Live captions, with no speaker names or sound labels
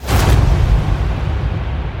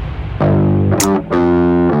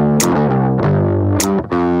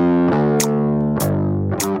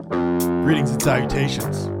and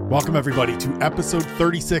salutations. Welcome everybody to episode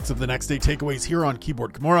 36 of the Next Day Takeaways here on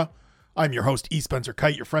Keyboard Kimura. I'm your host, E. Spencer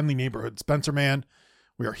Kite, your friendly neighborhood Spencer man.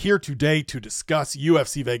 We are here today to discuss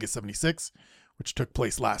UFC Vegas 76, which took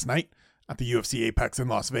place last night at the UFC Apex in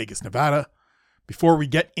Las Vegas, Nevada. Before we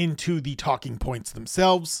get into the talking points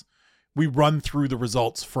themselves, we run through the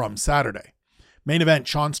results from Saturday. Main event,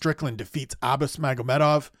 Sean Strickland defeats Abbas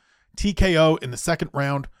Magomedov, TKO in the second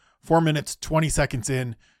round, 4 minutes, 20 seconds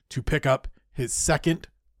in, to pick up his second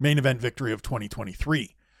main event victory of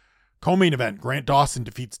 2023. Co-main event, Grant Dawson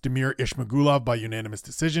defeats Damir Ismagulov by unanimous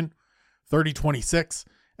decision, 30-26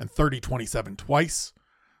 and 30-27 twice.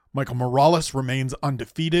 Michael Morales remains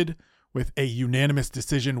undefeated with a unanimous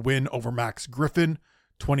decision win over Max Griffin,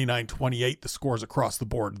 29-28, the scores across the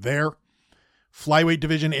board there. Flyweight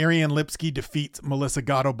division, Ariane Lipski defeats Melissa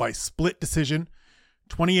Gatto by split decision,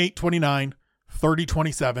 28-29,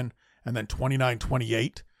 30-27, and then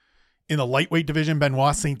 29-28. In the lightweight division,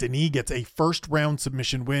 Benoit Saint-Denis gets a first round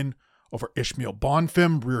submission win over Ishmael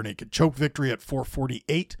Bonfim, rear naked choke victory at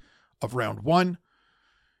 4:48 of round one.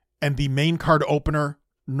 And the main card opener,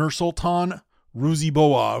 Nursultan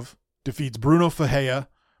Ruziboev defeats Bruno Ferreira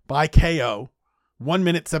by KO, 1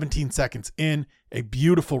 minute, 17 seconds in, a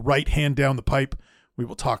beautiful right hand down the pipe. We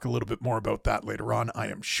will talk a little bit more about that later on, I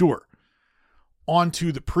am sure. On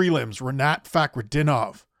to the prelims, Rinat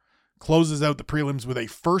Fakhretdinov closes out the prelims with a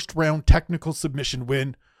first round technical submission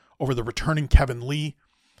win over the returning Kevin Lee.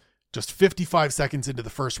 Just 55 seconds into the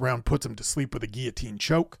first round puts him to sleep with a guillotine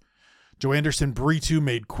choke. Joanderson Brito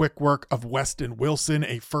made quick work of Weston Wilson,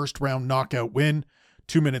 a first round knockout win,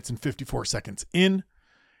 2 minutes and 54 seconds in.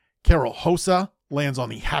 Carol Hossa lands on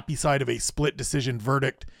the happy side of a split decision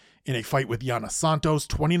verdict in a fight with Yana Santos,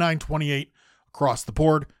 29-28 across the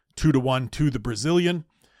board, 2-1 to the Brazilian.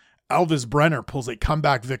 Elvis Brenner pulls a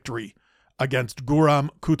comeback victory against Guram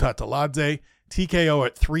Kutateladze, TKO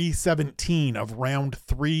at 3:17 of round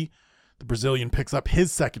 3. The Brazilian picks up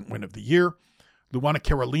his second win of the year. Luana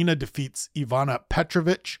Carolina defeats Ivana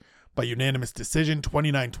Petrovic by unanimous decision,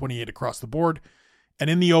 29-28 across the board. And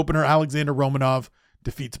in the opener, Alexander Romanov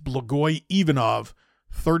defeats Blagoy Ivanov,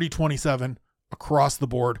 30-27 across the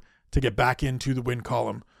board to get back into the win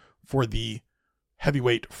column for the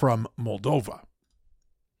heavyweight from Moldova.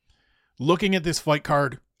 Looking at this fight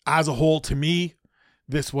card as a whole, to me,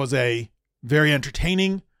 this was a very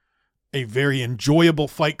entertaining, a very enjoyable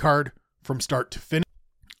fight card from start to finish.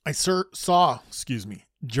 I saw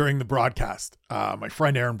during the broadcast, my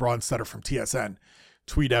friend Aaron Bronstetter from TSN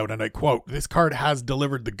tweet out, and I quote, "This card has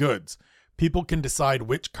delivered the goods. People can decide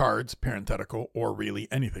which cards, parenthetical, or really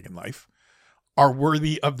anything in life, are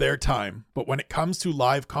worthy of their time. But when it comes to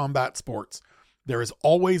live combat sports, there is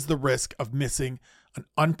always the risk of missing an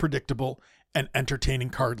unpredictable and entertaining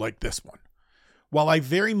card like this one." While I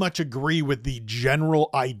very much agree with the general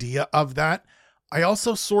idea of that, I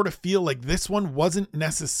also sort of feel like this one wasn't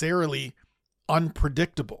necessarily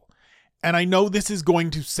unpredictable. And I know this is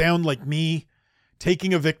going to sound like me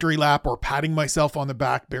taking a victory lap or patting myself on the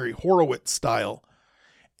back, Barry Horowitz style.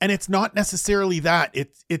 And it's not necessarily that.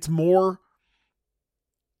 It's more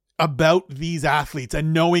about these athletes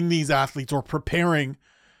and knowing these athletes or preparing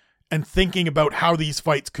and thinking about how these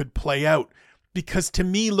fights could play out. Because to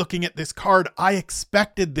me, looking at this card, I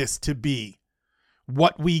expected this to be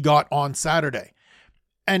what we got on Saturday.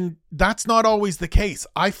 And that's not always the case.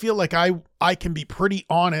 I feel like I can be pretty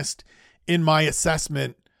honest in my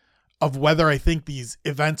assessment of whether I think these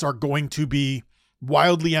events are going to be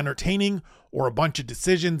wildly entertaining or a bunch of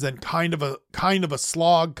decisions and kind of a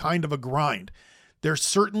slog, kind of a grind. There's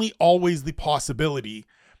certainly always the possibility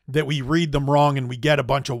that we read them wrong and we get a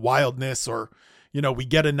bunch of wildness, or, we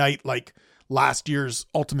get a night like last year's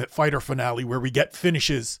Ultimate Fighter finale where we get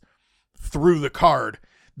finishes through the card.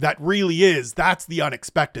 That's the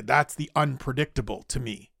unexpected. That's the unpredictable to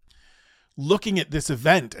me. Looking at this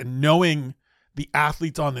event and knowing the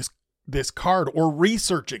athletes on this card, or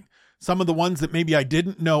researching some of the ones that maybe I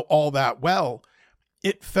didn't know all that well,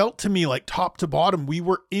 it felt to me like top to bottom, we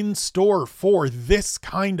were in store for this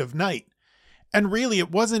kind of night. And really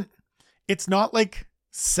it's not like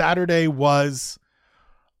Saturday was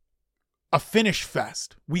a finish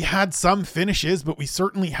fest. We had some finishes, but we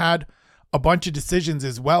certainly had a bunch of decisions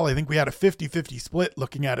as well. I think we had a 50-50 split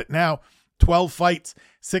looking at it now. 12 fights,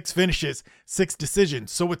 6 finishes, 6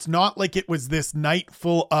 decisions. So it's not like it was this night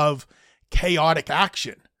full of chaotic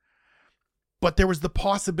action. But there was the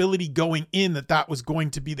possibility going in that was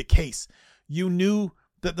going to be the case. You knew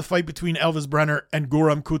that the fight between Elvis Brenner and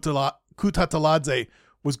Guram Kutateladze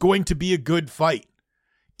was going to be a good fight.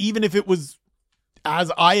 Even if it was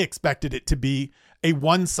as I expected it to be, a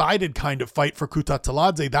one-sided kind of fight for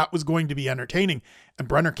Kutateladze, that was going to be entertaining. And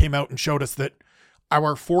Brenner came out and showed us that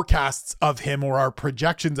our forecasts of him, or our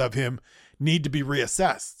projections of him, need to be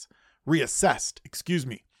reassessed.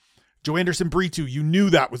 Joe Anderson Brito, you knew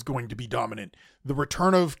that was going to be dominant. The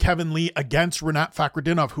return of Kevin Lee against Rinat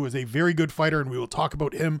Fakhretdinov, who is a very good fighter, and we will talk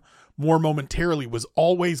about him more momentarily, was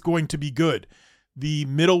always going to be good. The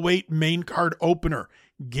middleweight main card opener,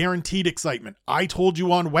 guaranteed excitement. I told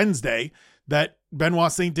you on Wednesday that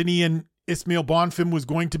Benoit Saint Denis and Ismail Bonfim was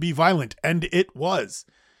going to be violent, and it was.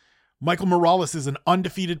 Michael Morales is an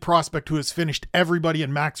undefeated prospect who has finished everybody,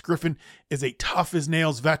 and Max Griffin is a tough as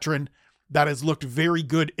nails veteran that has looked very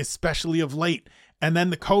good, especially of late. And then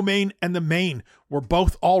the co-main and the main were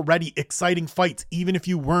both already exciting fights, even if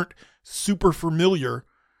you weren't super familiar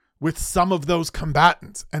with some of those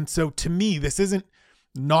combatants. And so to me, this isn't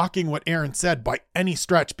knocking what Aaron said by any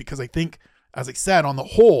stretch, because I think, as I said, on the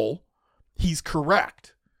whole, he's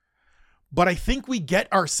correct. But I think we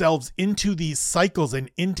get ourselves into these cycles and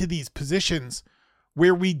into these positions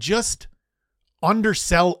where we just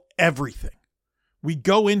undersell everything. We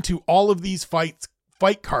go into all of these fight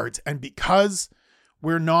cards, and because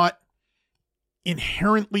we're not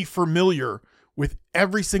inherently familiar with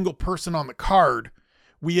every single person on the card,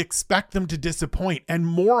 we expect them to disappoint. And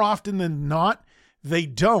more often than not, they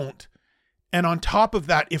don't. And on top of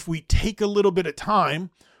that, if we take a little bit of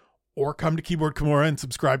time, or come to Keyboard Kimura and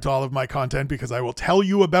subscribe to all of my content, because I will tell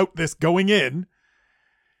you about this going in,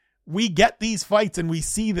 we get these fights and we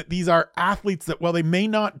see that these are athletes that, while they may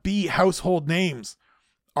not be household names,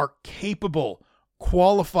 are capable,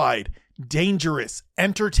 qualified, dangerous,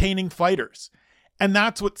 entertaining fighters. And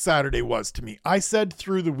that's what Saturday was to me. I said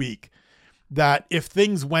through the week that if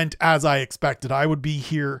things went as I expected, I would be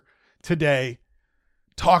here today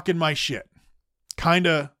talking my shit. Kind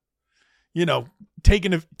of,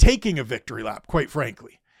 taking a victory lap, quite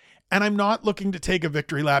frankly. And I'm not looking to take a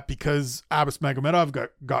victory lap because Abbas Magomedov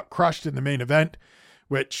got crushed in the main event,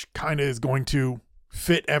 which kind of is going to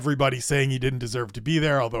fit everybody saying he didn't deserve to be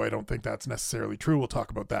there, although I don't think that's necessarily true. We'll talk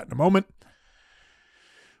about that in a moment.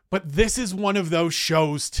 But this is one of those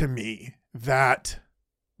shows to me that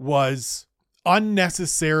was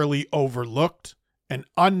unnecessarily overlooked and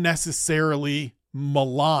unnecessarily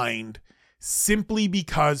maligned, simply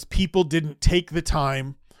because people didn't take the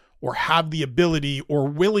time or have the ability or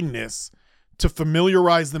willingness to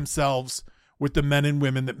familiarize themselves with the men and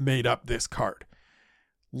women that made up this card.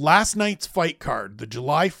 Last night's fight card, the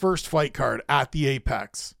July 1st fight card at the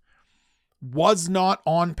Apex, was not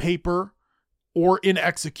on paper or in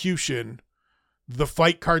execution the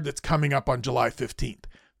fight card that's coming up on July 15th.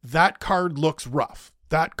 That card looks rough.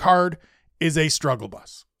 That card is a struggle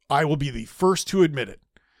bus. I will be the first to admit it.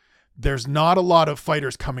 There's not a lot of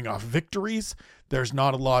fighters coming off victories. There's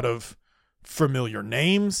not a lot of familiar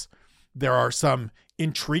names. There are some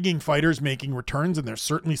intriguing fighters making returns, and there's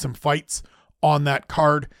certainly some fights on that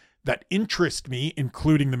card that interest me,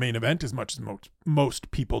 including the main event, as much as most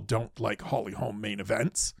people don't like Holly Holm main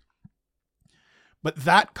events. But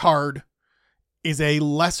that card is a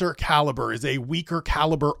lesser caliber, is a weaker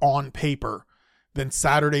caliber on paper than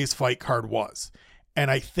Saturday's fight card was. And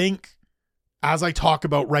I think, as I talk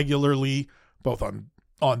about regularly, both on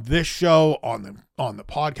this show, on the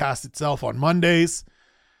podcast itself, on Mondays,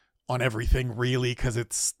 on everything really, because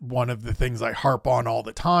it's one of the things I harp on all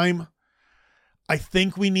the time, I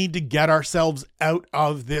think we need to get ourselves out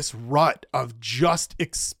of this rut of just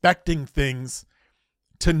expecting things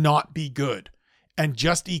to not be good and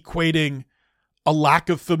just equating a lack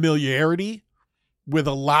of familiarity with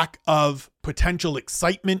a lack of potential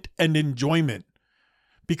excitement and enjoyment.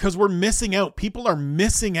 Because we're missing out. People are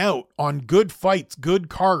missing out on good fights, good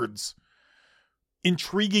cards,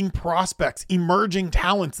 intriguing prospects, emerging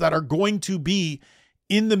talents that are going to be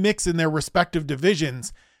in the mix in their respective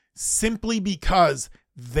divisions, simply because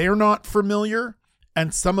they're not familiar,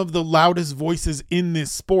 and some of the loudest voices in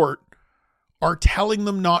this sport are telling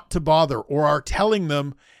them not to bother, or are telling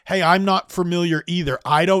them, hey, I'm not familiar either.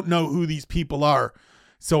 I don't know who these people are,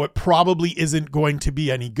 so it probably isn't going to be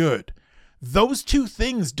any good. Those two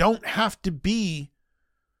things don't have to be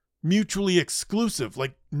mutually exclusive.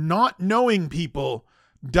 Like, not knowing people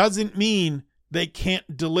doesn't mean they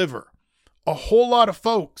can't deliver. A whole lot of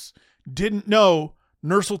folks didn't know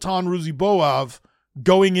Nursultan Ruziboev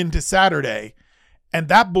going into Saturday, and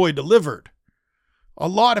that boy delivered. A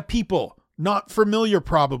lot of people not familiar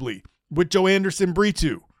probably with Joe Anderson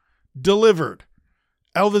Brito delivered.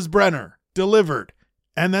 Elvis Brenner delivered.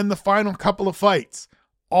 And then the final couple of fights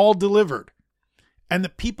all delivered. And the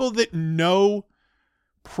people that know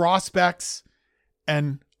prospects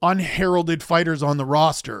and unheralded fighters on the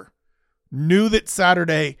roster knew that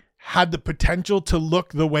Saturday had the potential to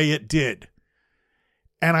look the way it did.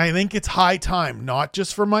 And I think it's high time, not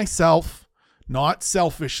just for myself, not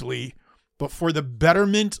selfishly, but for the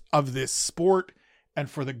betterment of this sport and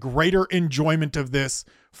for the greater enjoyment of this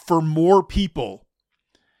for more people.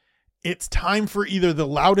 It's time for either the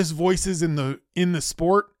loudest voices in the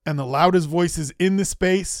sport and the loudest voices in the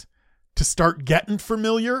space to start getting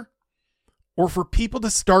familiar, or for people to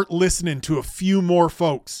start listening to a few more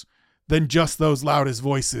folks than just those loudest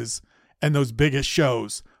voices and those biggest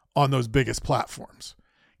shows on those biggest platforms.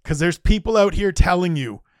 Because there's people out here telling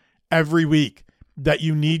you every week that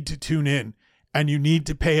you need to tune in and you need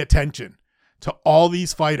to pay attention to all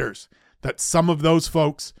these fighters that some of those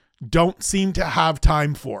folks don't seem to have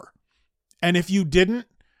time for. And if you didn't,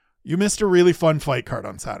 you missed a really fun fight card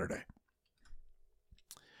on Saturday.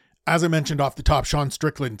 As I mentioned off the top, Sean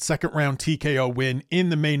Strickland, second round TKO win in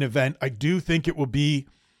the main event. I do think it will be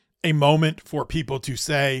a moment for people to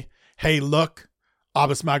say, hey, look,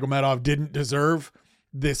 Abbas Magomedov didn't deserve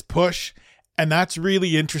this push. And that's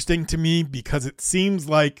really interesting to me because it seems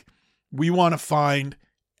like we want to find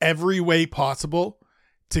every way possible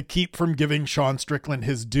to keep from giving Sean Strickland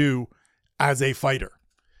his due as a fighter.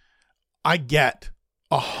 I get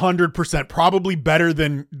 100%, probably better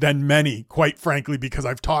than many, quite frankly, because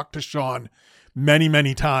I've talked to Sean many,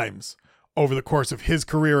 many times over the course of his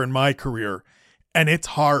career and my career. And it's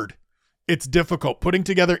hard. It's difficult. Putting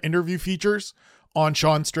together interview features on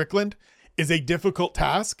Sean Strickland is a difficult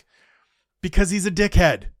task because he's a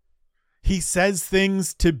dickhead. He says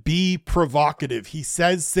things to be provocative. He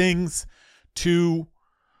says things to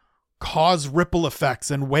cause ripple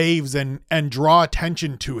effects and waves and draw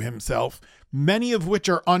attention to himself, many of which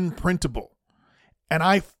are unprintable. And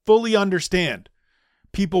I fully understand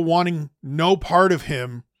people wanting no part of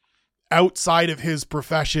him outside of his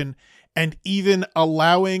profession, and even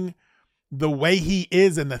allowing the way he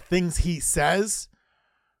is and the things he says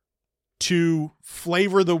to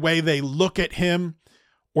flavor the way they look at him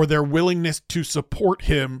or their willingness to support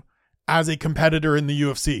him as a competitor in the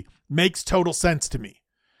UFC. Makes total sense to me.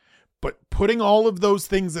 But putting all of those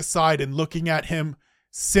things aside and looking at him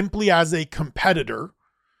simply as a competitor,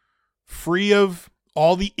 free of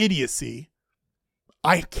all the idiocy,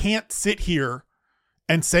 I can't sit here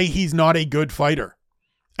and say he's not a good fighter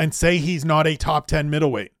and say he's not a top 10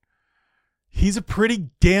 middleweight. He's a pretty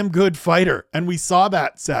damn good fighter, and we saw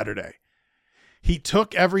that Saturday. He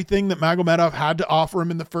took everything that Magomedov had to offer him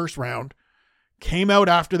in the first round, came out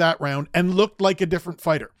after that round, and looked like a different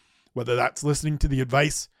fighter. Whether that's listening to the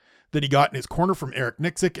advice that he got in his corner from Eric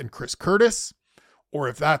Nixick and Chris Curtis, or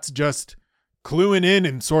if that's just cluing in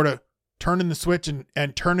and sort of turning the switch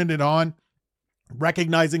and turning it on,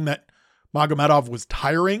 recognizing that Magomedov was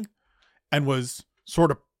tiring and was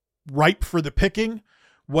sort of ripe for the picking.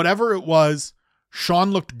 Whatever it was,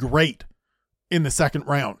 Sean looked great in the second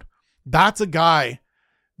round. That's a guy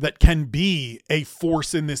that can be a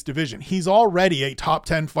force in this division. He's already a top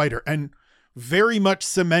 10 fighter and very much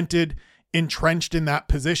cemented, entrenched in that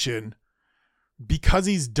position because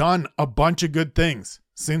he's done a bunch of good things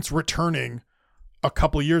since returning a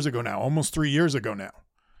couple of years ago now, almost 3 years ago now.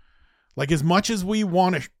 Like, as much as we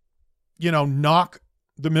want to, knock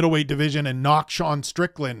the middleweight division and knock Sean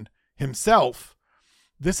Strickland himself,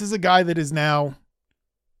 this is a guy that is now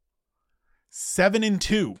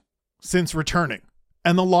 7-2 since returning.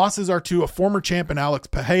 And the losses are to a former champion, Alex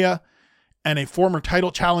Pereira, and a former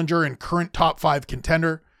title challenger and current top 5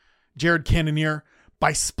 contender, Jared Cannonier,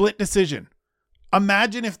 by split decision.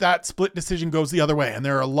 Imagine if that split decision goes the other way, and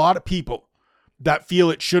there are a lot of people that feel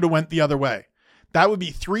it should have went the other way. That would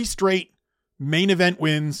be 3 straight main event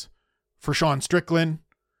wins for Sean Strickland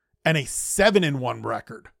and a 7-1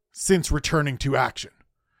 record since returning to action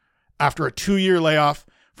after a 2-year layoff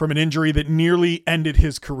from an injury that nearly ended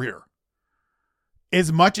his career.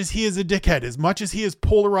 As much as he is a dickhead, as much as he is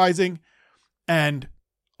polarizing and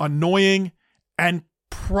annoying and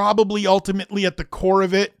probably ultimately at the core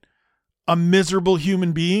of it, a miserable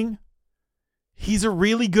human being, he's a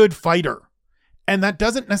really good fighter. And that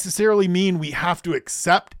doesn't necessarily mean we have to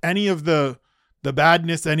accept any of the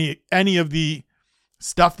badness, any of the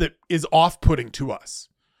stuff that is off-putting to us.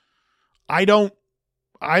 I don't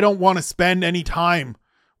want to spend any time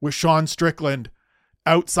with Sean Strickland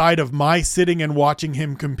outside of my sitting and watching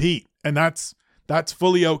him compete. And that's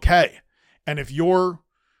fully okay. And if your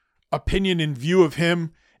opinion and view of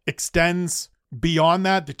him extends beyond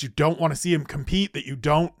that you don't want to see him compete, that you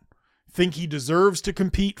don't think he deserves to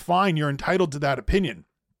compete, fine, you're entitled to that opinion.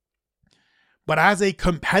 But as a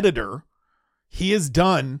competitor, he has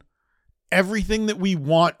done everything that we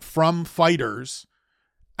want from fighters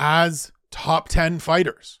as top 10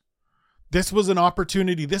 fighters. This was an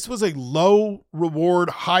opportunity. This was a low reward,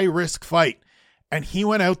 high risk fight. And he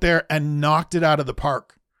went out there and knocked it out of the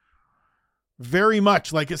park. Very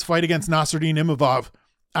much like his fight against Nasruddin Imavov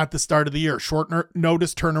at the start of the year. Short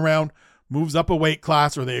notice turnaround, moves up a weight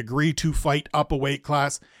class, or they agree to fight up a weight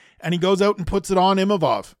class. And he goes out and puts it on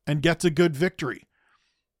Imavov and gets a good victory.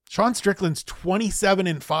 Sean Strickland's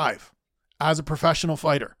 27-5 as a professional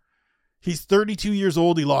fighter. He's 32 years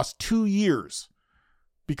old. He lost 2 years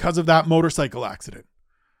because of that motorcycle accident.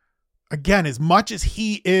 Again, as much as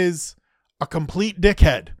he is a complete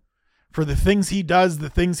dickhead for the things he does, the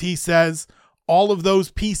things he says, all of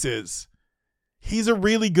those pieces, he's a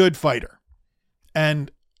really good fighter.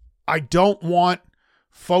 And I don't want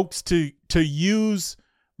folks to use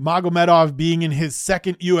Magomedov being in his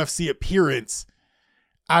second UFC appearance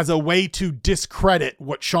as a way to discredit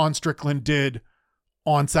what Sean Strickland did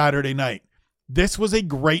on Saturday night. This was a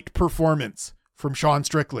great performance from Sean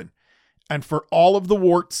Strickland. And for all of the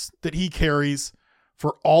warts that he carries,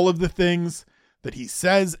 for all of the things that he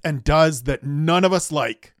says and does that none of us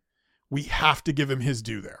like, we have to give him his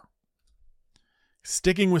due there.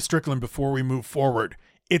 Sticking with Strickland before we move forward,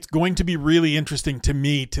 it's going to be really interesting to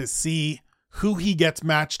me to see who he gets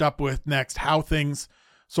matched up with next, how things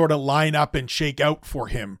sort of line up and shake out for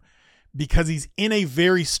him, because he's in a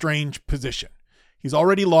very strange position. He's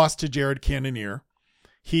already lost to Jared Cannonier.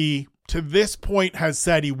 He, to this point, has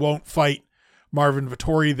said he won't fight Marvin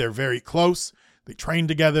Vettori. They're very close. They train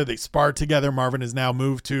together. They spar together. Marvin has now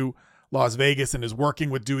moved to Las Vegas and is working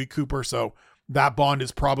with Dewey Cooper, so that bond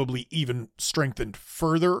is probably even strengthened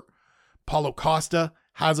further. Paulo Costa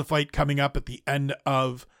has a fight coming up at the end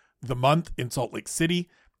of the month in Salt Lake City.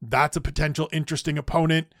 That's a potential interesting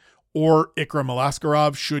opponent. Or Ikram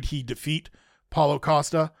Alaskarov, should he defeat Paulo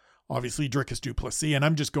Costa. Obviously, Dricus du Plessis, and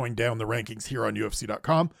I'm just going down the rankings here on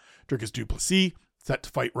UFC.com. Dricus du Plessis set to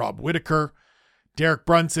fight Rob Whittaker. Derek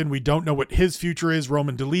Brunson, we don't know what his future is.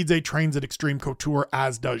 Roman Dolidze trains at Extreme Couture,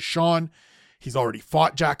 as does Sean. He's already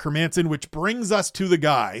fought Jack Hermanson, which brings us to the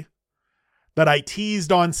guy that I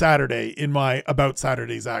teased on Saturday in my About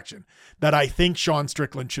Saturday's action, that I think Sean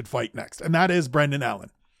Strickland should fight next, and that is Brendan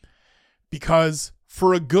Allen. Because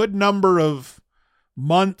for a good number of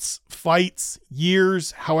months, fights,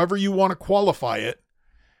 years, however you want to qualify it,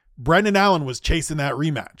 Brendan Allen was chasing that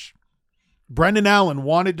rematch. Brendan Allen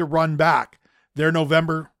wanted to run back their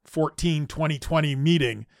November 14, 2020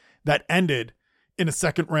 meeting that ended in a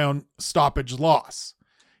second round stoppage loss.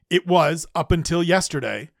 It was, up until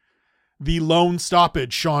yesterday, the lone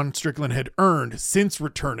stoppage Sean Strickland had earned since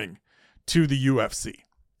returning to the UFC.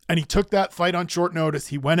 And he took that fight on short notice.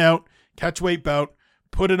 He went out, catchweight bout,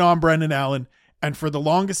 put it on Brendan Allen, and for the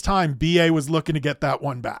longest time, BA was looking to get that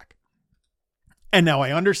one back. And now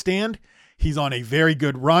I understand he's on a very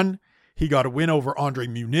good run. He got a win over Andre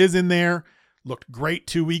Muniz in there, looked great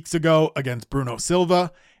 2 weeks ago against Bruno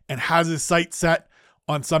Silva, and has his sights set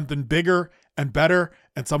on something bigger and better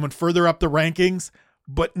and someone further up the rankings,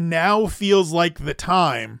 but now feels like the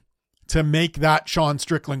time to make that Sean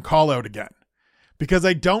Strickland call out again. Because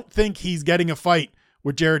I don't think he's getting a fight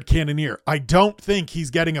with Jared Cannonier. I don't think he's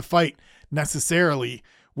getting a fight necessarily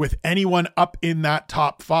with anyone up in that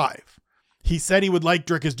top 5. He said he would like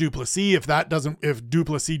Dricus du Plessis if du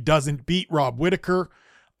Plessis doesn't beat Rob Whittaker.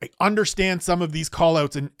 I understand some of these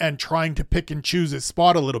call-outs and trying to pick and choose his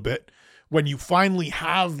spot a little bit when you finally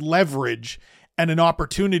have leverage and an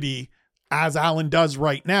opportunity, as Allen does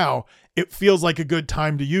right now. It feels like a good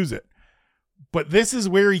time to use it. But this is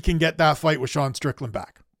where he can get that fight with Sean Strickland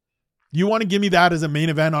back. You want to give me that as a main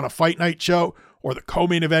event on a fight night show, or the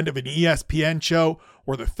co-main event of an ESPN show,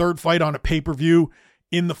 or the third fight on a pay-per-view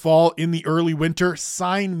in the fall, in the early winter?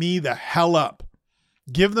 Sign me the hell up.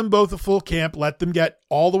 Give them both a full camp. Let them get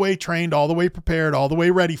all the way trained, all the way prepared, all the way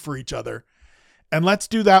ready for each other. And let's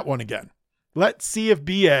do that one again. Let's see if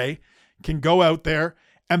BA can go out there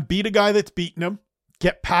and beat a guy that's beaten him,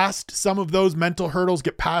 get past some of those mental hurdles,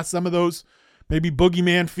 get past some of those maybe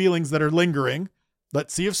boogeyman feelings that are lingering.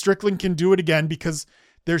 Let's see if Strickland can do it again, because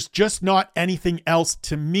there's just not anything else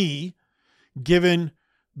to me, given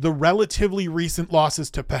the relatively recent losses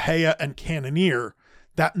to Pereira and Cannonier,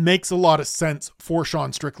 that makes a lot of sense for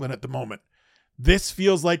Sean Strickland at the moment. This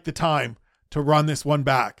feels like the time to run this one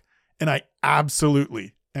back, and I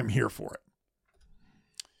absolutely am here for it.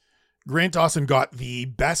 Grant Dawson got the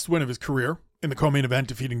best win of his career in the co-main event,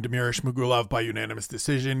 defeating Damir Ismagulov by unanimous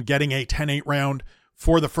decision, getting a 10-8 round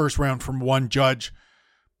for the first round from one judge,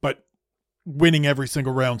 but winning every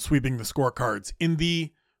single round, sweeping the scorecards. In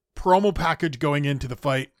the promo package going into the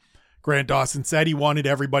fight, Grant Dawson said he wanted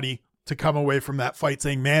everybody to come away from that fight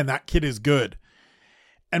saying, man, that kid is good.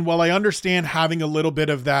 And while I understand having a little bit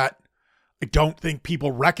of that I don't think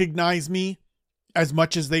people recognize me as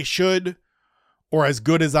much as they should, or as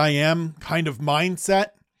good as I am kind of mindset.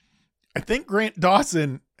 I think Grant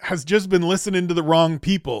Dawson has just been listening to the wrong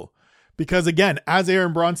people, because again, as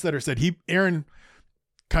Aaron Bronstetter said, Aaron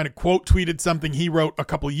kind of quote tweeted something he wrote a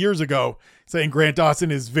couple years ago saying Grant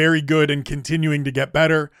Dawson is very good and continuing to get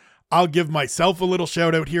better. I'll give myself a little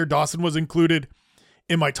shout out here. Dawson was included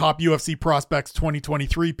in my top UFC prospects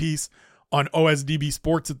 2023 piece on OSDB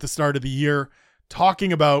Sports at the start of the year,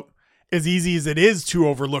 talking about as easy as it is to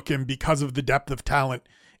overlook him because of the depth of talent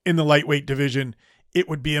in the lightweight division, it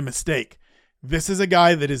would be a mistake. This is a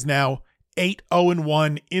guy that is now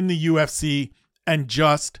 8-0-1 in the UFC and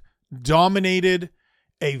just dominated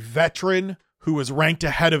a veteran who was ranked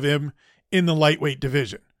ahead of him in the lightweight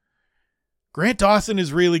division. Grant Dawson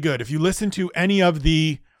is really good. If you listen to any of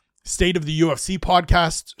the State of the UFC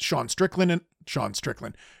podcasts, Sean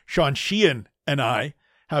Sheehan and I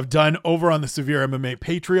have done over on the Severe MMA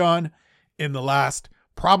Patreon in the last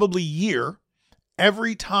probably year,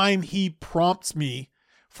 every time he prompts me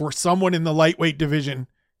for someone in the lightweight division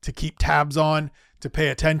to keep tabs on, to pay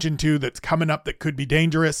attention to, that's coming up that could be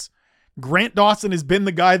dangerous, Grant Dawson has been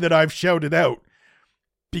the guy that I've shouted out,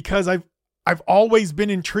 because I've always been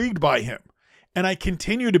intrigued by him, and I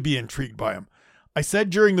continue to be intrigued by him. I said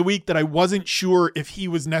during the week that I wasn't sure if he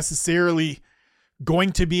was necessarily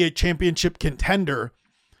going to be a championship contender,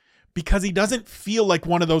 because he doesn't feel like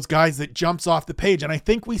one of those guys that jumps off the page. And I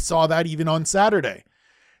think we saw that even on Saturday.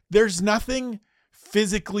 There's nothing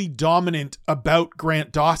physically dominant about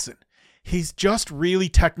Grant Dawson. He's just really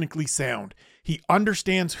technically sound. He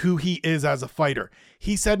understands who he is as a fighter.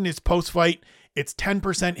 He said in his post-fight, it's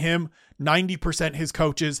 10% him, 90% his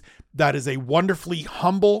coaches. That is a wonderfully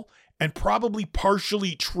humble and probably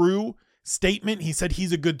partially true statement. He said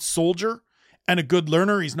he's a good soldier and a good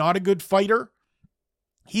learner. He's not a good fighter.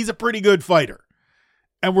 He's a pretty good fighter.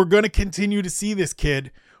 And we're going to continue to see this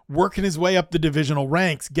kid working his way up the divisional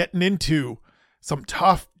ranks, getting into some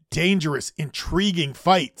tough, dangerous, intriguing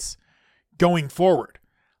fights going forward.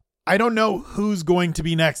 I don't know who's going to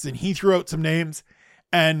be next. And he threw out some names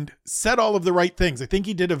and said all of the right things. I think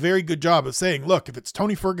he did a very good job of saying, look, if it's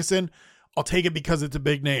Tony Ferguson, I'll take it because it's a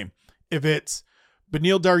big name. If it's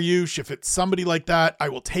Beneil Dariush, if it's somebody like that, I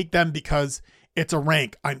will take them because it's a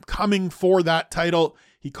rank. I'm coming for that title.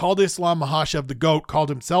 He called Islam Makhachev the GOAT, called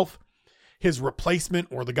himself his replacement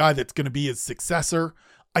or the guy that's going to be his successor.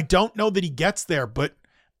 I don't know that he gets there, but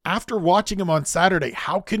after watching him on Saturday,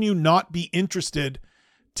 how can you not be interested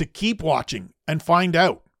to keep watching and find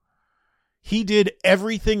out? He did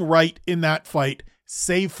everything right in that fight,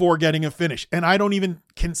 save for getting a finish. And I don't even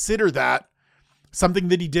consider that something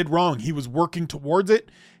that he did wrong. He was working towards it.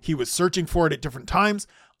 He was searching for it at different times.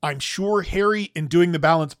 I'm sure Harry, in doing the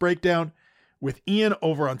balance breakdown with Ian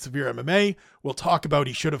over on Severe MMA, will talk about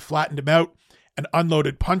he should have flattened him out and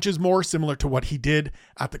unloaded punches more, similar to what he did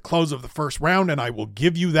at the close of the first round. And I will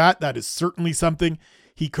give you that. That is certainly something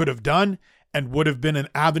he could have done and would have been an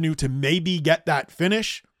avenue to maybe get that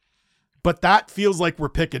finish. But that feels like we're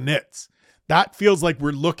picking nits. That feels like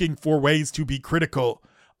we're looking for ways to be critical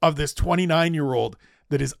of this 29-year-old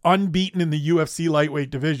that is unbeaten in the UFC lightweight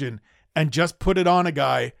division and just put it on a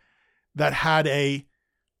guy that had a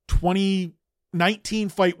 2019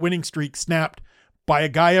 fight winning streak snapped by a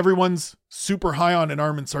guy everyone's super high on in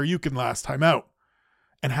Arman Tsarukyan last time out,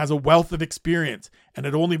 and has a wealth of experience and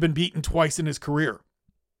had only been beaten twice in his career.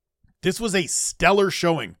 This was a stellar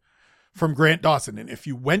showing from Grant Dawson. And if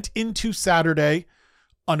you went into Saturday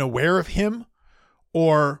unaware of him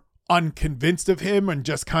or unconvinced of him and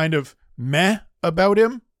just kind of meh about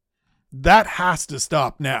him, that has to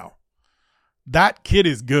stop now. That kid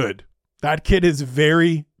is good. That kid is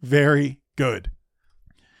very, very good.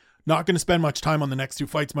 Not going to spend much time on the next two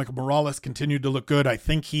fights. Michael Morales continued to look good. I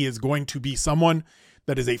think he is going to be someone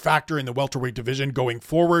that is a factor in the welterweight division going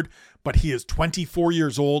forward, but he is 24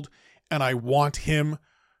 years old, and I want him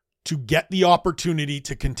to get the opportunity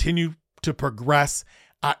to continue to progress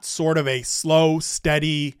at sort of a slow,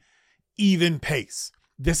 steady, even pace.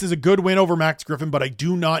 This is a good win over Max Griffin, but I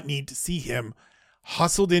do not need to see him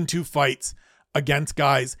hustled into fights against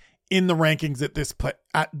guys in the rankings at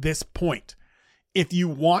this point. If you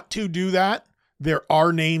want to do that, there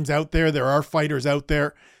are names out there, there are fighters out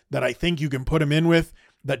there that I think you can put him in with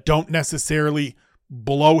that don't necessarily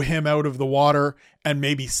blow him out of the water and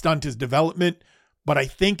maybe stunt his development. But I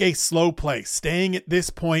think a slow play, staying at this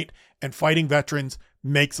point and fighting veterans,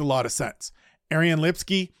 makes a lot of sense. Ariane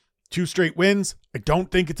Lipski, 2 straight wins. I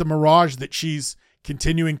don't think it's a mirage that she's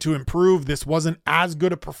continuing to improve. This wasn't as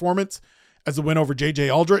good a performance as the win over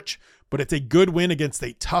JJ Aldrich, but it's a good win against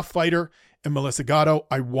a tough fighter in Melissa Gatto.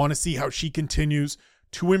 I want to see how she continues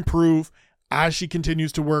to improve as she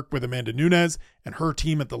continues to work with Amanda Nunes and her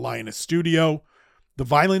team at the Lioness Studio. The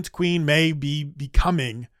Violence Queen may be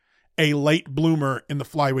becoming a late bloomer in the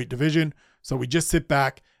flyweight division, so we just sit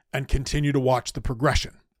back and continue to watch the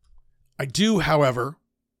progression. I do, however,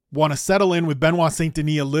 want to settle in with Benoit Saint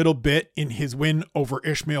Denis a little bit in his win over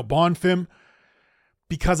Ishmael Bonfim,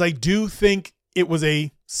 because I do think it was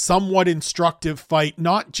a somewhat instructive fight,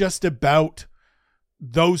 not just about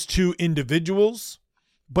those two individuals,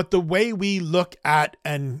 but the way we look at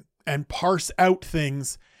and parse out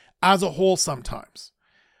things as a whole sometimes.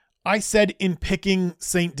 I said in picking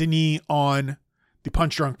Saint Denis on the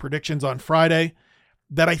Punch Drunk predictions on Friday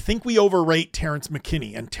that I think we overrate Terrence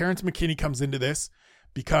McKinney, and Terrence McKinney comes into this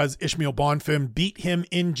because Ishmael Bonfim beat him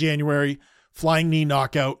in January, flying knee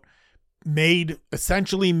knockout,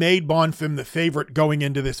 essentially made Bonfim the favorite going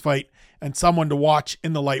into this fight and someone to watch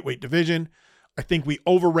in the lightweight division. I think we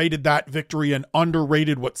overrated that victory and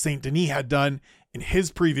underrated what Saint Denis had done in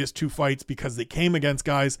his previous two fights, because they came against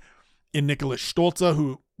guys in Nicholas Stolze,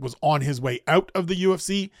 who was on his way out of the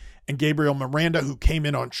UFC, and Gabriel Miranda, who came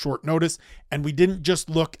in on short notice. And we didn't just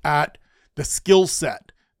look at the skill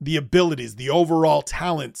set, the abilities, the overall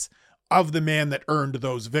talents of the man that earned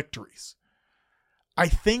those victories. I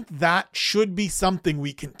think that should be something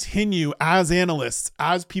we continue as analysts,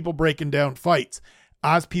 as people breaking down fights,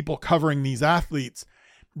 as people covering these athletes,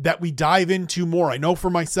 that we dive into more. I know for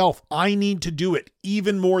myself, I need to do it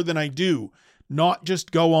even more than I do, not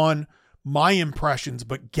just go on my impressions,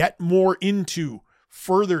 but get more into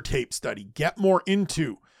further tape study, get more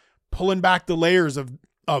into pulling back the layers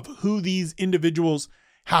of who these individuals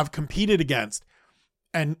have competed against,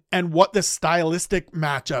 and what the stylistic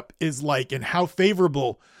matchup is like, and how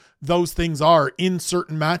favorable those things are in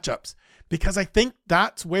certain matchups. Because I think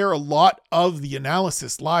that's where a lot of the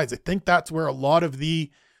analysis lies. I think that's where a lot of the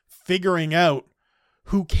figuring out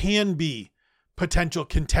who can be potential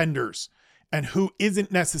contenders and who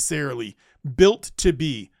isn't necessarily built to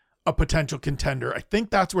be a potential contender. I think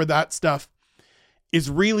that's where that stuff is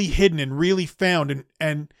really hidden and really found.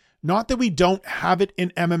 And not that we don't have it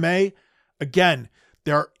in MMA. Again,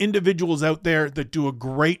 there are individuals out there that do a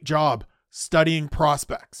great job studying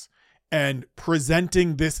prospects and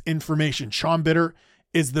presenting this information. Sean Bitter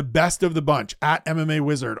is the best of the bunch at MMA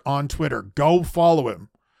Wizard on Twitter. Go follow him.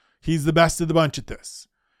 He's the best of the bunch at this.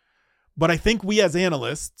 But I think we as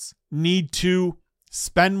analysts need to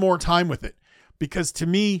spend more time with it, because to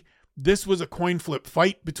me, this was a coin flip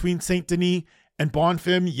fight between Saint Denis and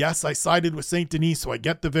Bonfim. Yes, I sided with Saint Denis, so I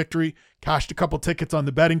get the victory. Cashed a couple tickets on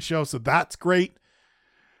the betting show, so that's great.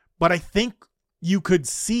 But I think you could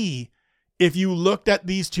see, if you looked at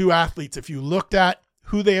these two athletes, if you looked at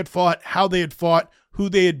who they had fought, how they had fought, who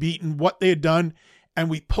they had beaten, what they had done, and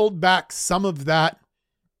we pulled back some of that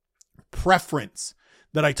preference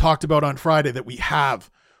that I talked about on Friday that we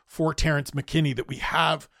have for Terrence McKinney, that we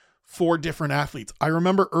have for different athletes. I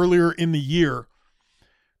remember earlier in the year,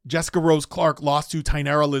 Jessica Rose Clark lost to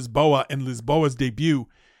Tainara Lisboa in Lisboa's debut,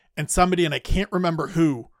 and somebody, and I can't remember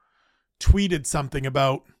who, tweeted something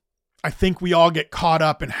about, I think we all get caught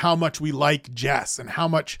up in how much we like Jess and how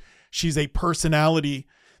much she's a personality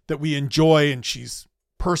that we enjoy, and she's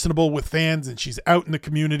personable with fans, and she's out in the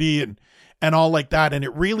community and all like that. And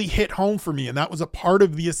it really hit home for me. And that was a part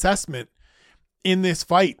of the assessment in this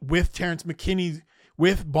fight with Terrence McKinney,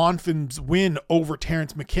 with Bonfim's win over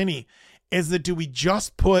Terrence McKinney, is that do we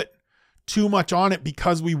just put too much on it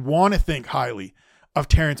because we want to think highly of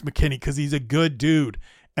Terrence McKinney because he's a good dude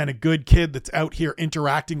and a good kid that's out here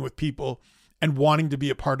interacting with people and wanting to be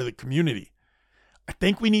a part of the community? I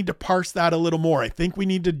think we need to parse that a little more. I think we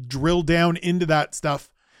need to drill down into that stuff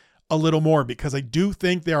a little more, because I do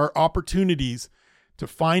think there are opportunities to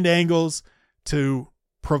find angles, to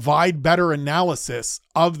provide better analysis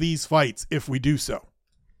of these fights if we do so.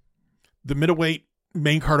 The middleweight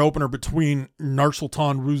main card opener between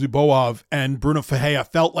Nursultan Ruziboev and Bruno Ferreira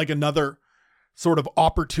felt like another sort of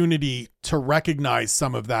opportunity to recognize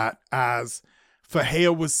some of that, as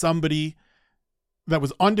Ferreira was somebody that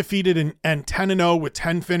was undefeated and 10-0 with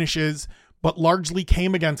 10 finishes, but largely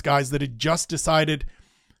came against guys that had just decided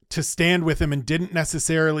to stand with him and didn't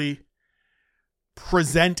necessarily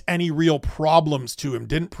present any real problems to him,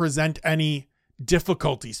 didn't present any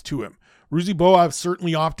difficulties to him. Ruziboev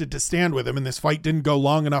certainly opted to stand with him, and this fight didn't go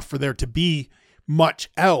long enough for there to be much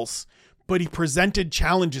else, but he presented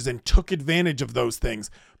challenges and took advantage of those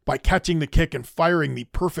things by catching the kick and firing the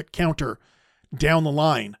perfect counter down the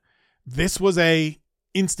line. This was a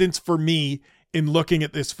instance for me in looking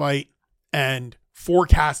at this fight and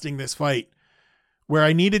forecasting this fight where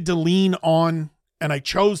I needed to lean on and I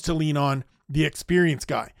chose to lean on the experienced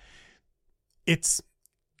guy. It's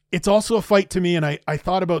also a fight to me, and I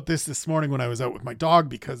thought about this morning when I was out with my dog,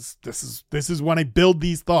 because this is when I build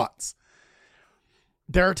these thoughts.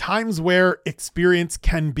 There are times where experience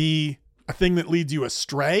can be a thing that leads you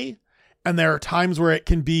astray, and there are times where it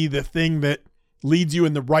can be the thing that leads you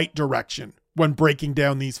in the right direction when breaking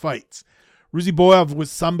down these fights. Ruziboev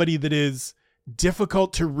was somebody that is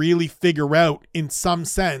difficult to really figure out in some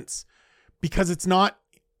sense, because it's not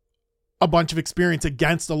a bunch of experience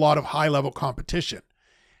against a lot of high-level competition.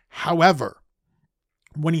 However,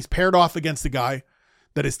 when he's paired off against a guy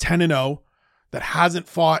that is 10-0, that hasn't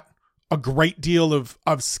fought a great deal of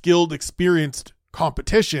skilled, experienced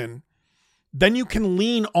competition, then you can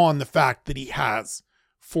lean on the fact that he has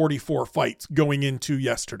 44 fights going into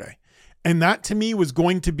yesterday. And that to me was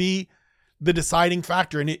going to be the deciding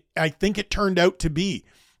factor. And I think it turned out to be.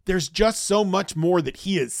 There's just so much more that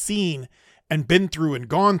he has seen and been through and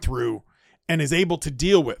gone through and is able to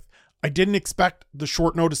deal with. I didn't expect the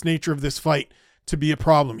short notice nature of this fight to be a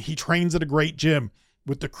problem. He trains at a great gym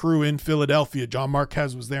with the crew in Philadelphia. John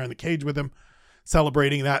Marquez was there in the cage with him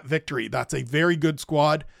celebrating that victory. That's a very good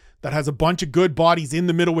squad that has a bunch of good bodies in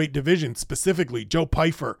the middleweight division, specifically Joe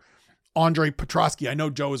Pyfer, Andre Petrosky. I know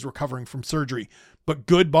Joe is recovering from surgery, but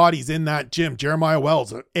good bodies in that gym. Jeremiah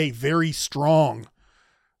Wells, a very strong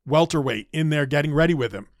welterweight in there getting ready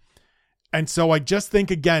with him. And so I just think,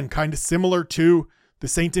 again, kind of similar to the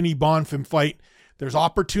Saint Denis Bonfim fight, there's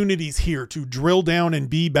opportunities here to drill down and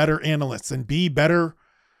be better analysts and be better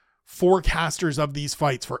forecasters of these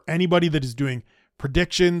fights for anybody that is doing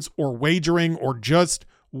predictions or wagering or just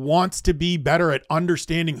wants to be better at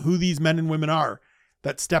understanding who these men and women are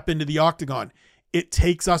that step into the octagon. It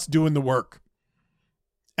takes us doing the work.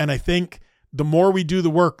 And I think the more we do the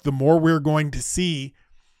work, the more we're going to see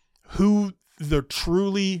who the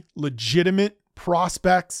truly legitimate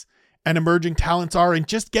prospects and emerging talents are, and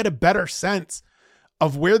just get a better sense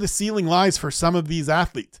of where the ceiling lies for some of these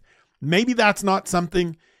athletes. Maybe that's not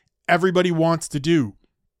something everybody wants to do,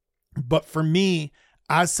 but for me,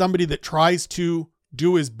 as somebody that tries to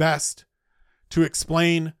do his best to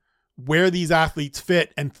explain where these athletes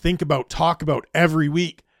fit and talk about every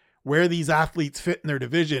week where these athletes fit in their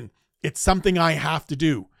division, it's something I have to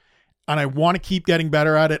do. And I want to keep getting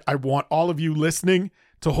better at it. I want all of you listening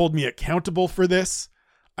to hold me accountable for this.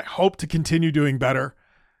 I hope to continue doing better.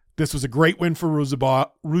 This was a great win for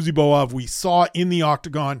Ruziboev. We saw in the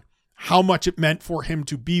octagon how much it meant for him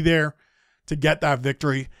to be there to get that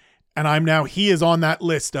victory. And he is on that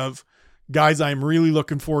list of guys I'm really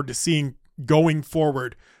looking forward to seeing going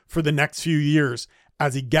forward for the next few years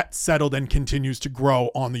as he gets settled and continues to grow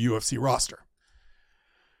on the UFC roster.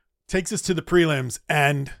 Takes us to the prelims,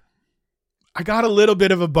 and I got a little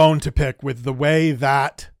bit of a bone to pick with the way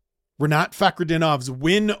that Rinat Fakhretdinov's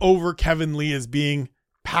win over Kevin Lee is being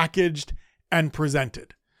packaged and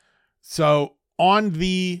presented. So on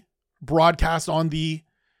the broadcast, on the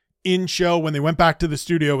in-show, when they went back to the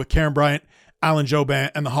studio with Karen Bryant, Alan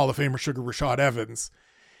Jobin, and the Hall of Famer Sugar Rashad Evans,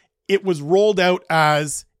 it was rolled out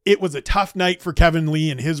as it was a tough night for Kevin Lee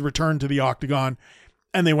in his return to the octagon,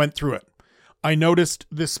 and they went through it. I noticed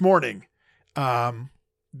this morning,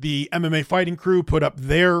 the MMA Fighting Crew put up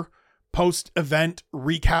their post-event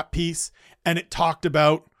recap piece, and it talked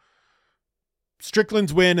about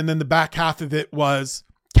Strickland's win, and then the back half of it was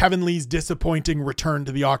Kevin Lee's disappointing return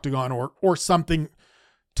to the octagon, or something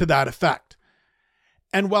to that effect.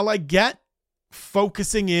 And while I get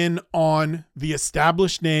focusing in on the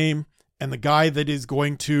established name and the guy that is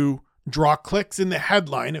going to draw clicks in the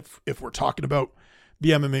headline, if we're talking about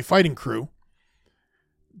the MMA Fighting Crew,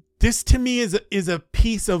 this to me is a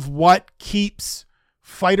piece of what keeps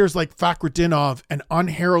fighters like Fakhretdinov and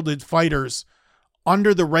unheralded fighters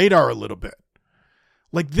under the radar a little bit.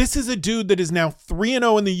 Like, this is a dude that is now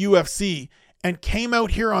 3-0 in the UFC and came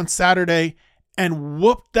out here on Saturday and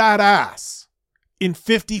whooped that ass in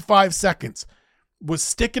 55 seconds. Was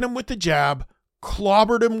sticking him with the jab,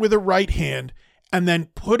 clobbered him with a right hand, and then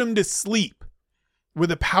put him to sleep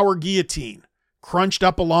with a power guillotine crunched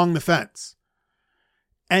up along the fence.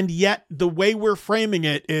 And yet the way we're framing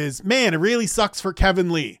it is, man, it really sucks for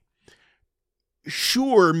Kevin Lee.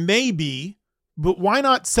 Sure, maybe, but why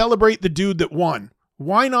not celebrate the dude that won?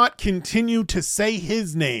 Why not continue to say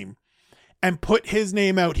his name and put his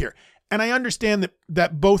name out here? And I understand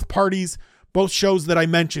that both parties, both shows that I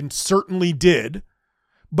mentioned certainly did,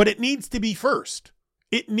 but it needs to be first.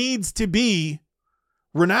 It needs to be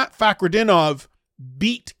Rinat Fakhretdinov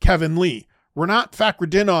beat Kevin Lee. Rinat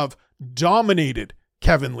Fakhretdinov dominated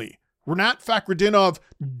Kevin Lee. Rinat Fakhretdinov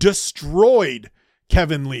destroyed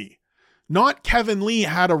Kevin Lee. Not Kevin Lee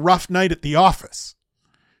had a rough night at the office.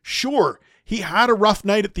 Sure, he had a rough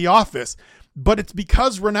night at the office, but it's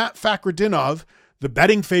because Rinat Fakhretdinov, the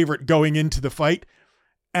betting favorite going into the fight,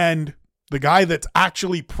 and the guy that's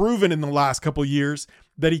actually proven in the last couple years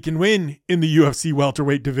that he can win in the UFC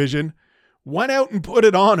welterweight division, went out and put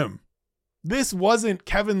it on him. This wasn't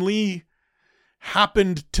Kevin Lee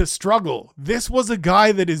happened to struggle. This was a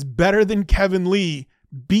guy that is better than Kevin Lee,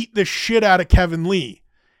 beat the shit out of Kevin Lee.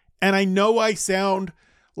 And I know I sound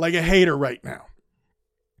like a hater right now.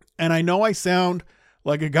 And I know I sound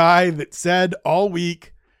like a guy that said all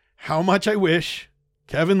week how much I wish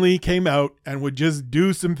Kevin Lee came out and would just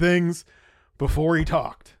do some things before he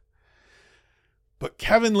talked. But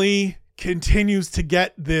Kevin Lee continues to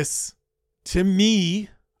get this, to me,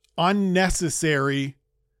 unnecessary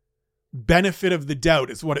benefit of the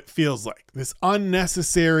doubt is what it feels like. This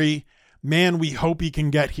unnecessary, man, we hope he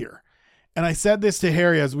can get here. And I said this to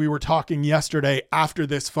Harry as we were talking yesterday after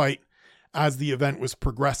this fight, as the event was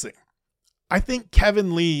progressing. I think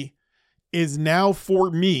Kevin Lee is now, for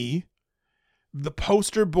me, the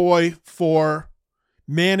poster boy for,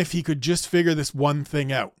 man, if he could just figure this one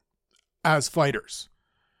thing out as fighters.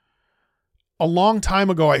 A long time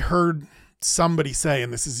ago, I heard somebody say,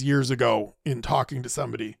 and this is years ago in talking to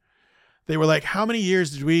somebody, they were like, how many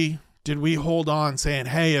years did we hold on saying,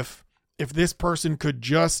 hey, if this person could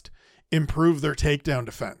just improve their takedown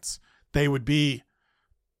defense, they would be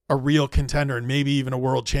a real contender and maybe even a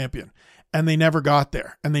world champion. And they never got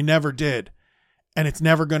there, and they never did. And it's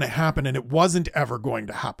never going to happen, and it wasn't ever going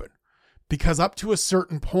to happen. Because up to a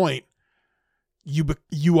certain point,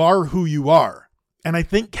 you are who you are. And I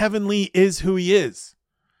think Kevin Lee is who he is.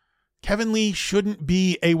 Kevin Lee shouldn't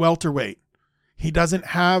be a welterweight. He doesn't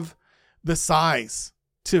have the size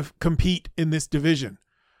to compete in this division.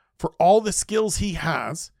 For all the skills he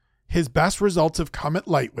has, his best results have come at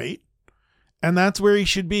lightweight, and that's where he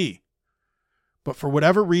should be. But for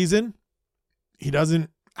whatever reason, he doesn't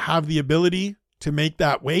have the ability to make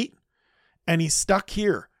that weight, and he's stuck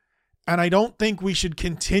here. And I don't think we should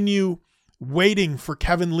continue waiting for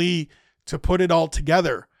Kevin Lee to put it all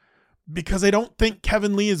together, because I don't think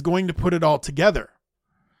Kevin Lee is going to put it all together.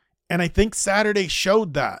 And I think Saturday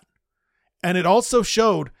showed that. And it also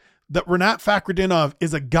showed that Rinat Fakhretdinov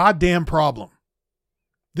is a goddamn problem.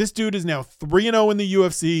 This dude is now 3-0 in the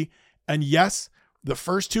UFC. And yes, the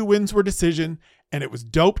first 2 wins were decision. And it was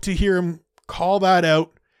dope to hear him call that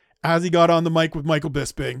out as he got on the mic with Michael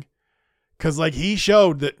Bisping. Because like he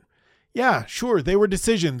showed that, yeah, sure, they were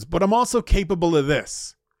decisions, but I'm also capable of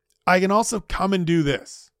this. I can also come and do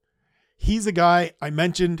this. He's a guy I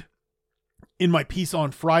mentioned in my piece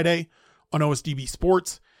on Friday on OSDB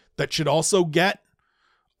Sports that should also get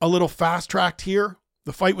a little fast-tracked here.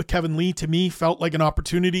 The fight with Kevin Lee, to me, felt like an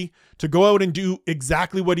opportunity to go out and do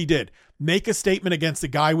exactly what he did. Make a statement against a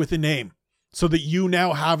guy with a name so that you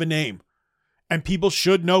now have a name. And people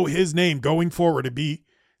should know his name going forward, to be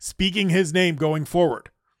speaking his name going forward.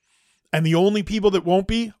 And the only people that won't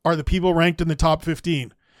be are the people ranked in the top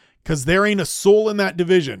 15. Because there ain't a soul in that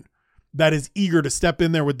division that is eager to step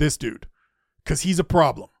in there with this dude. Because he's a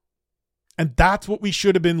problem. And that's what we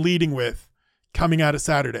should have been leading with coming out of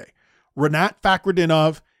Saturday. Rinat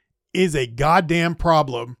Fakhretdinov is a goddamn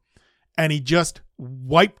problem. And he just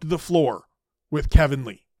wiped the floor with Kevin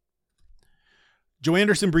Lee.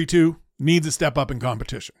 Joanderson Brito needs a step up in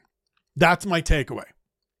competition. That's my takeaway.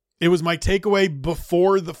 It was my takeaway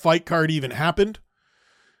before the fight card even happened.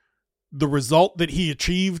 The result that he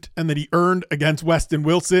achieved and that he earned against Weston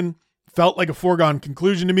Wilson felt like a foregone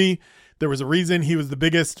conclusion to me. There was a reason he was the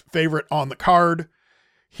biggest favorite on the card.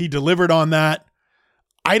 He delivered on that.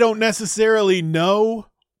 I don't necessarily know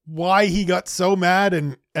why he got so mad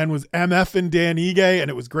and was MFing Dan Ige,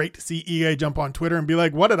 and it was great to see Ige jump on Twitter and be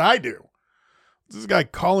like, what did I do? What's this guy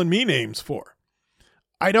calling me names for?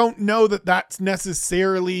 I don't know that that's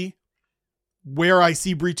necessarily where I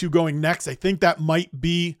see Brito going next. I think that might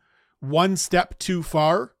be one step too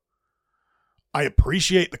far. I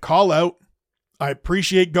appreciate the call out. I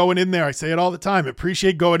appreciate going in there. I say it all the time. I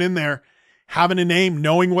appreciate going in there, having a name,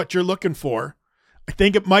 knowing what you're looking for. I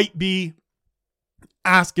think it might be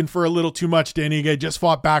asking for a little too much. Dan Ige just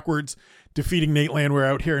fought backwards, defeating Nate Landwehr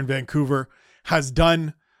out here in Vancouver, has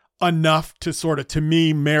done enough to sort of, to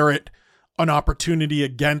me, merit an opportunity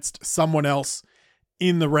against someone else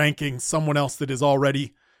in the rankings, someone else that is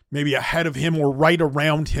already maybe ahead of him or right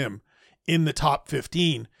around him in the top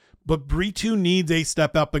 15. But Brito needs a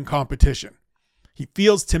step up in competition. He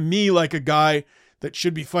feels to me like a guy that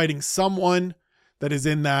should be fighting someone that is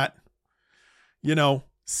in that,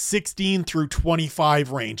 16 through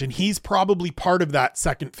 25 range. And he's probably part of that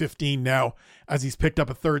second 15 now, as he's picked up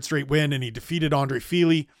a third straight win and he defeated Andre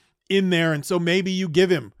Fili in there. And so maybe you give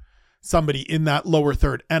him somebody in that lower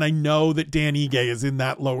third. And I know that Dan Ige is in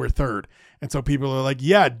that lower third. And so people are like,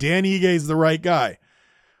 yeah, Dan Ige is the right guy.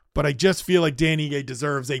 But I just feel like Dan Ige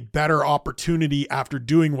deserves a better opportunity after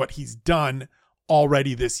doing what he's done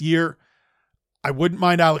already this year. I wouldn't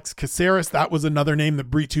mind Alex Caceres. That was another name that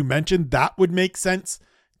Brito mentioned. That would make sense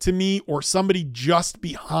to me, or somebody just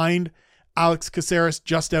behind Alex Caceres,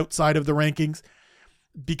 just outside of the rankings.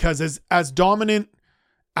 Because as dominant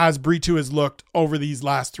as Brito has looked over these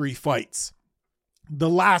last 3 fights, the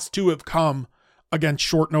last 2 have come against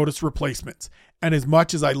short notice replacements. And as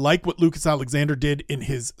much as I like what Lucas Alexander did in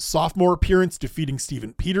his sophomore appearance, defeating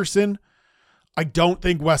Steven Peterson, I don't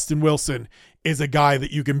think Weston Wilson is a guy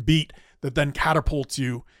that you can beat that then catapults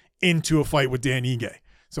you into a fight with Dan Ige.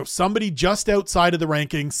 So somebody just outside of the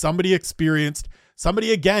rankings, somebody experienced,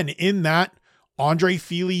 somebody again in that Andre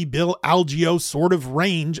Fili, Bill Algeo sort of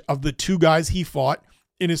range of the 2 guys he fought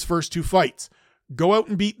in his first 2 fights. Go out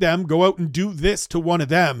and beat them. Go out and do this to one of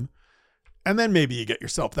them. And then maybe you get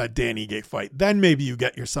yourself that Dan Ige fight. Then maybe you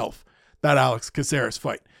get yourself that Alex Caceres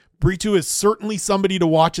fight. Brito is certainly somebody to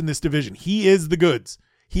watch in this division. He is the goods.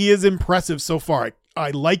 He is impressive so far.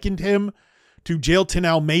 I likened him to Jailton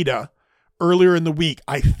Almeida earlier in the week.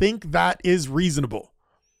 I think that is reasonable.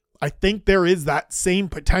 I think there is that same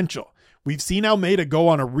potential. We've seen Almeida go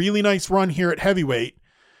on a really nice run here at heavyweight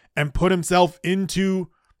and put himself into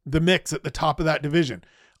the mix at the top of that division.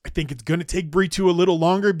 I think it's going to take Brito a little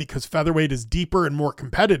longer because featherweight is deeper and more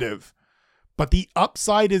competitive, but the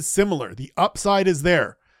upside is similar. The upside is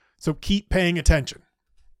there. So keep paying attention.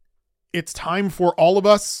 It's time for all of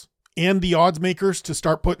us and the odds makers to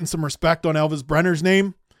start putting some respect on Elvis Brenner's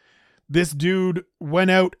name. This dude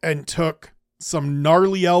went out and took some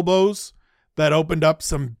gnarly elbows that opened up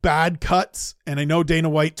some bad cuts. And I know Dana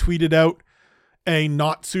White tweeted out a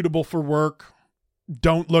not suitable for work,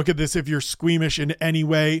 don't look at this if you're squeamish in any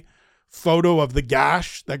way, photo of the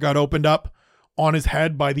gash that got opened up on his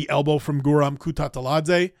head by the elbow from Guram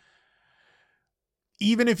Kutateladze.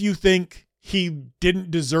 Even if you think he didn't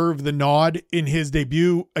deserve the nod in his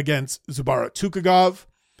debut against Zubara Tukagov,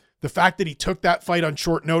 the fact that he took that fight on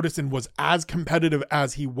short notice and was as competitive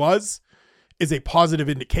as he was is a positive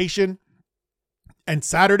indication. And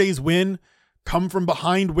Saturday's win, come from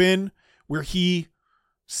behind win, where he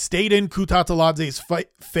stayed in Kutateladze's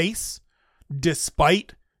face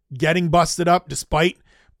despite getting busted up, despite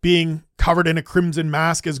being covered in a crimson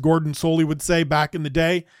mask, as Gordon Soley would say back in the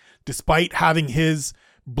day, despite having his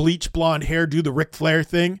bleach blonde hair do the Ric Flair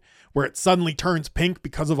thing where it suddenly turns pink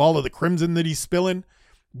because of all of the crimson that he's spilling.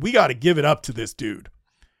 We got to give it up to this dude.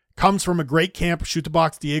 Comes from a great camp, Shoot the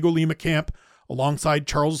Box Diego Lima camp, alongside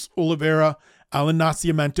Charles Oliveira, Alan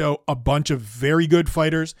Nascimento, a bunch of very good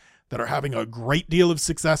fighters that are having a great deal of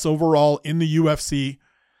success overall in the UFC.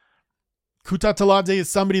 Kutateladze is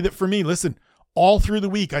somebody that, for me, listen, all through the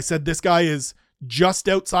week, I said this guy is just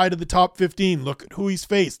outside of the top 15. Look at who he's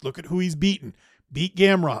faced. Look at who he's beaten. Beat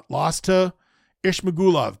Gamrot, lost to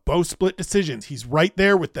Ishmagulov, both split decisions. He's right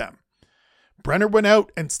there with them. Brenner went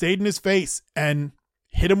out and stayed in his face and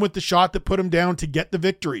hit him with the shot that put him down to get the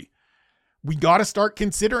victory. We got to start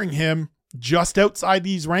considering him just outside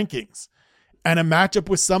these rankings. And a matchup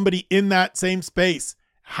with somebody in that same space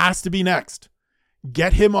has to be next.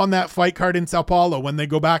 Get him on that fight card in Sao Paulo when they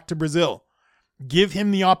go back to Brazil. Give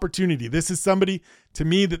him the opportunity. This is somebody, to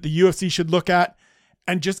me, that the UFC should look at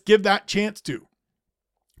and just give that chance to.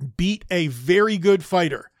 Beat a very good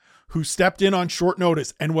fighter who stepped in on short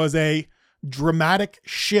notice and was a dramatic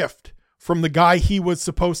shift from the guy he was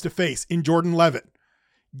supposed to face in Jordan Levitt.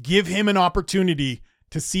 Give him an opportunity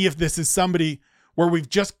to see if this is somebody where we've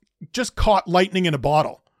just caught lightning in a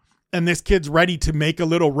bottle and this kid's ready to make a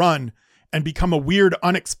little run and become a weird,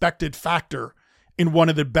 unexpected factor in one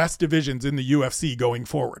of the best divisions in the UFC going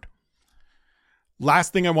forward.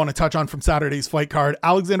 Last thing I want to touch on from Saturday's fight card,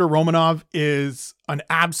 Alexander Romanov is an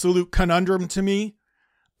absolute conundrum to me.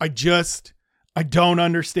 I don't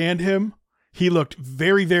understand him. He looked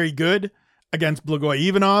very, very good against Blagoy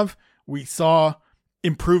Ivanov. We saw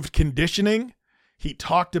improved conditioning. He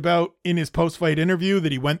talked about in his post-fight interview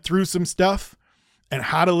that he went through some stuff and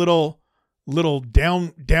had a little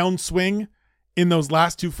downswing in those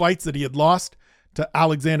last 2 fights that he had lost to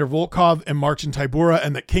Alexander Volkov and Marcin Tybura,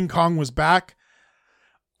 and that King Kong was back.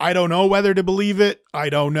 I don't know whether to believe it. I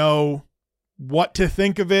don't know what to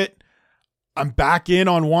think of it. I'm back in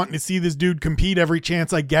on wanting to see this dude compete every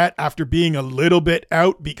chance I get after being a little bit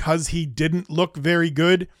out because he didn't look very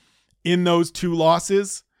good in those 2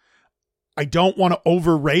 losses. I don't want to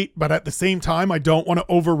overrate, but at the same time, I don't want to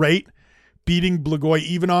overrate beating Blagoy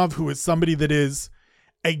Ivanov, who is somebody that is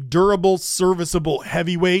a durable, serviceable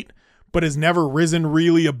heavyweight, but has never risen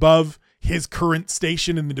really above his current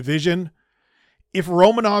station in the division. If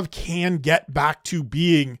Romanov can get back to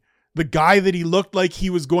being the guy that he looked like he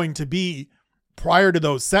was going to be prior to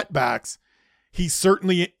those setbacks, he's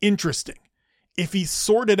certainly interesting. If he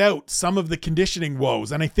sorted out some of the conditioning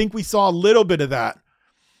woes, and I think we saw a little bit of that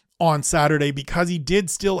on Saturday because he did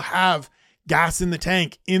still have gas in the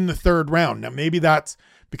tank in the third round. Now, maybe that's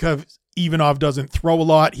because Ivanov doesn't throw a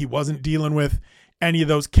lot. He wasn't dealing with any of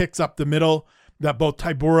those kicks up the middle that both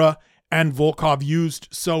Tybura and Volkov used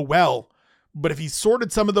so well. But if he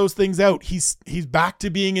sorted some of those things out, he's back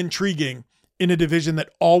to being intriguing in a division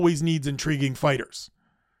that always needs intriguing fighters.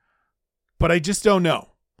 But I just don't know.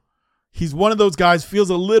 He's one of those guys,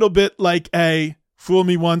 feels a little bit like a fool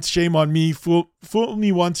me once, shame on me, fool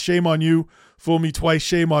me once, shame on you, fool me twice,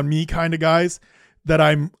 shame on me kind of guys, that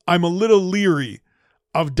I'm a little leery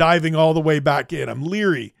of diving all the way back in. I'm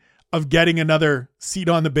leery of getting another seat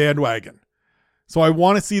on the bandwagon. So I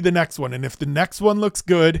want to see the next one. And if the next one looks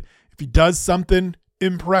good, if he does something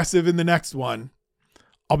impressive in the next one,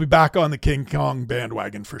 I'll be back on the King Kong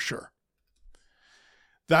bandwagon for sure.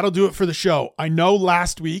 That'll do it for the show. I know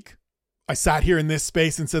last week I sat here in this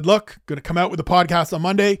space and said, look, going to come out with a podcast on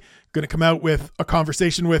Monday, going to come out with a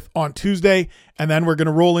conversation with on Tuesday, and then we're going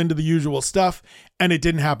to roll into the usual stuff. And it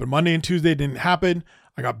didn't happen. Monday and Tuesday didn't happen.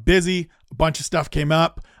 I got busy. A bunch of stuff came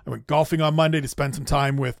up. I went golfing on Monday to spend some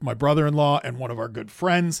time with my brother-in-law and one of our good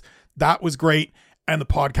friends. That was great. And the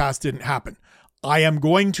podcast didn't happen. I am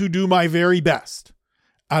going to do my very best,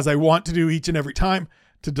 as I want to do each and every time,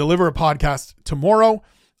 to deliver a podcast tomorrow.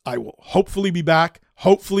 I will hopefully be back.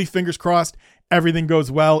 Hopefully, fingers crossed, everything goes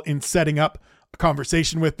well in setting up a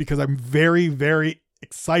conversation with, because I'm very, very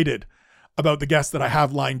excited about the guests that I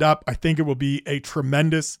have lined up. I think it will be a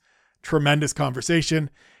tremendous, tremendous conversation.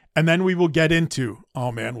 And then we will get into,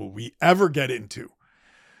 oh man, will we ever get into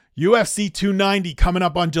UFC 290 coming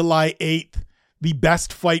up on July 8th, the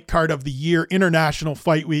best fight card of the year, International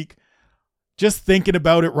Fight Week. Just thinking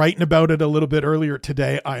about it, writing about it a little bit earlier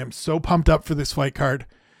today. I am so pumped up for this fight card.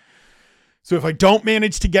 So if I don't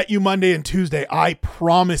manage to get you Monday and Tuesday, I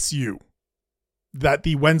promise you that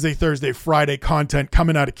the Wednesday, Thursday, Friday content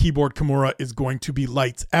coming out of Keyboard Kimura is going to be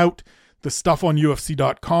lights out. The stuff on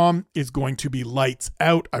UFC.com is going to be lights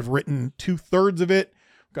out. I've written 2/3 of it.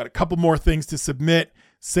 Got a couple more things to submit.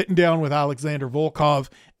 Sitting down with Alexander Volkov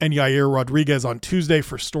and Yair Rodriguez on Tuesday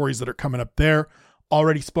for stories that are coming up there.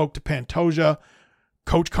 Already spoke to Pantoja.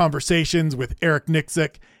 Coach conversations with Eric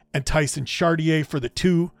Nixick and Tyson Chartier for the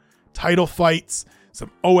 2 title fights.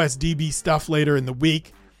 Some OSDB stuff later in the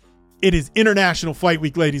week. It is International Fight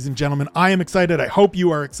Week, ladies and gentlemen. I am excited. I hope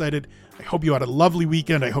you are excited. I hope you had a lovely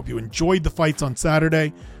weekend. I hope you enjoyed the fights on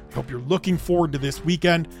Saturday. I hope you're looking forward to this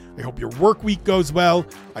weekend. I hope your work week goes well.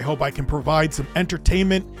 I hope I can provide some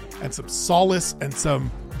entertainment and some solace and some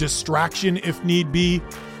distraction if need be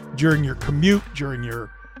during your commute, during your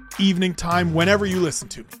evening time, whenever you listen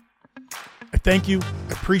to me. I thank you.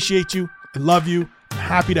 I appreciate you. I love you. I'm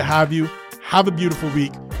happy to have you. Have a beautiful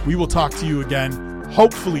week. We will talk to you again,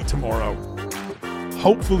 hopefully tomorrow,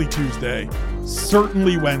 hopefully Tuesday,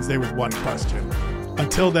 certainly Wednesday with one question.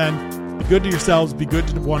 Until then, be good to yourselves, be good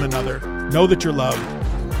to one another, know that you're loved,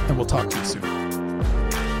 and we'll talk to you soon.